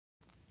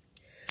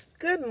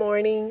Good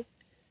morning.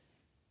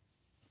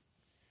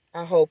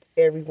 I hope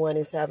everyone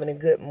is having a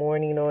good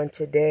morning on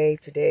today.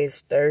 Today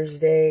is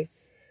Thursday,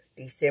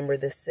 December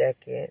the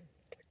 2nd,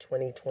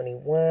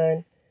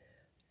 2021.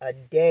 A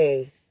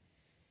day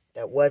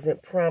that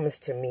wasn't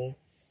promised to me.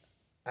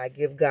 I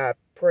give God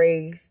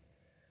praise.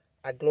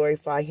 I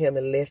glorify Him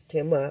and lift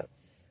Him up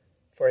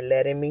for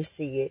letting me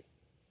see it.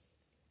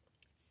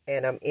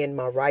 And I'm in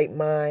my right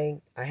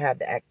mind. I have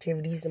the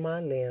activities in my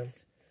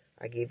limbs.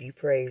 I give you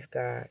praise,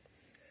 God.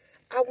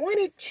 I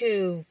wanted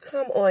to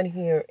come on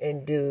here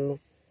and do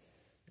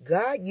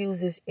God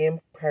Uses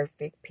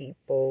Imperfect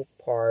People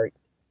Part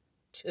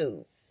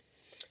 2.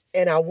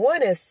 And I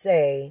want to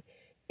say,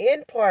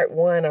 in Part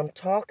 1, I'm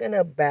talking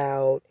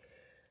about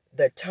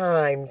the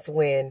times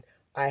when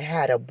I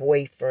had a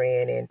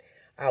boyfriend and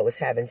I was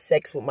having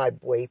sex with my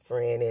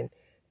boyfriend and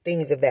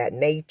things of that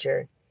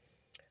nature.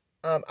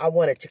 I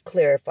wanted to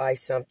clarify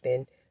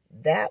something.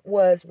 That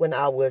was when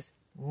I was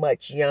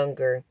much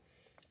younger.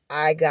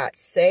 I got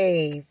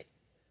saved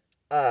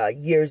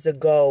years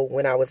ago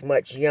when I was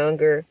much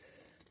younger.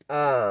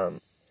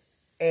 And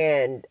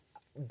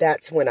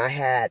that's when I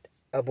had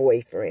a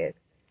boyfriend.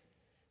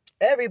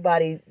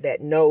 Everybody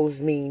that knows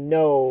me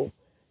know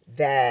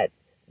that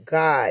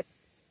God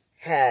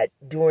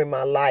during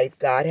my life,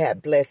 God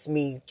had blessed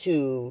me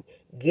to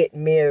get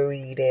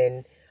married,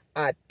 and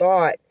I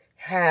thought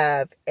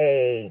have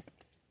a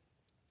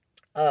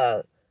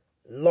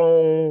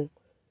long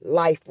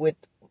life with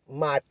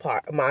my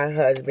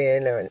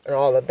husband and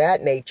all of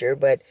that nature,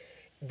 but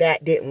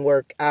that didn't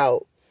work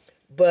out.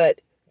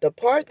 But the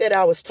part that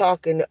I was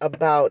talking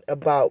about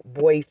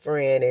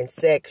boyfriend and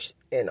sex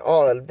and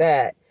all of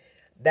that,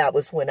 that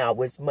was when I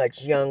was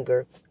much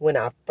younger, when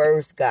I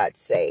first got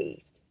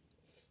saved.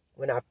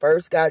 When I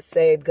first got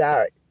saved,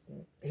 God,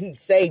 He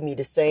saved me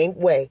the same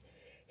way.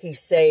 He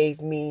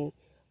saved me.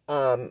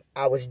 I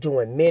was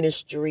doing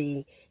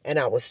ministry and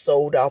I was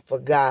sold out for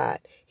God.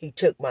 He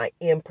took my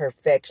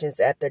imperfections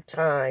at the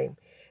time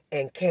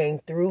and came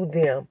through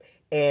them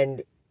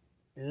and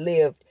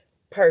lived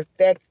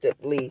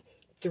perfectly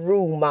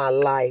through my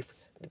life.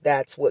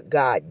 That's what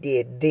God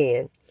did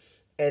then.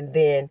 And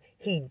then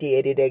He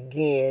did it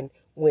again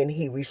when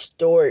He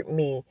restored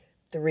me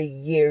 3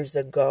 years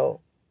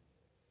ago.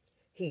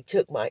 He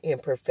took my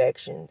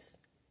imperfections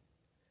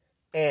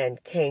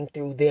and came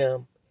through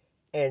them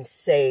and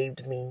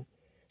saved me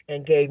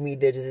and gave me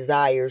the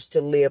desires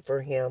to live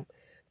for Him,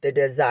 the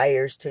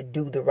desires to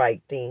do the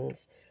right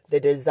things,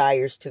 the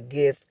desires to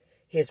give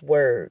His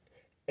word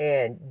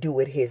and do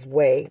it His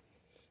way.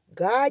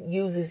 God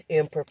uses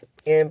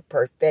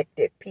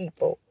imperfected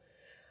people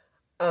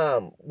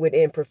with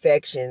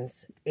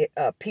imperfections,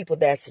 people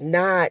that's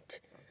not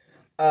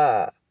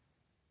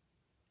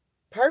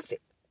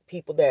perfect,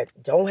 people that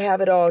don't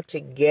have it all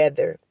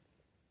together.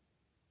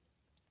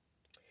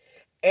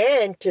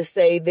 And to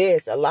say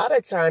this, a lot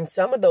of times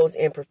some of those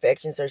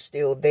imperfections are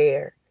still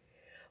there,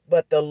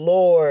 but the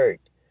Lord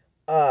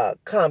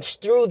comes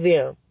through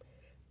them,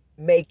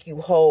 make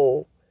you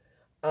whole,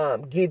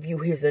 give you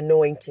His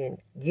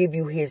anointing, give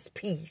you His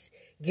peace,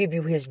 give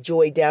you His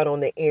joy down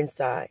on the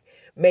inside,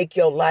 make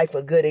your life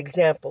a good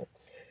example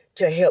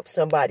to help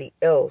somebody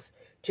else,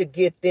 to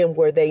get them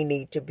where they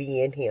need to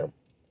be in Him.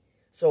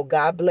 So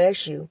God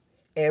bless you.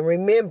 And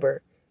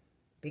remember,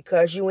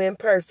 because you're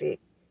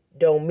imperfect,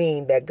 don't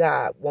mean that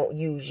God won't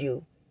use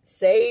you,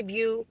 save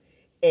you,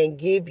 and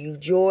give you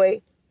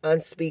joy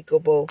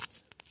unspeakable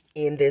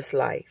in this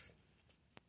life.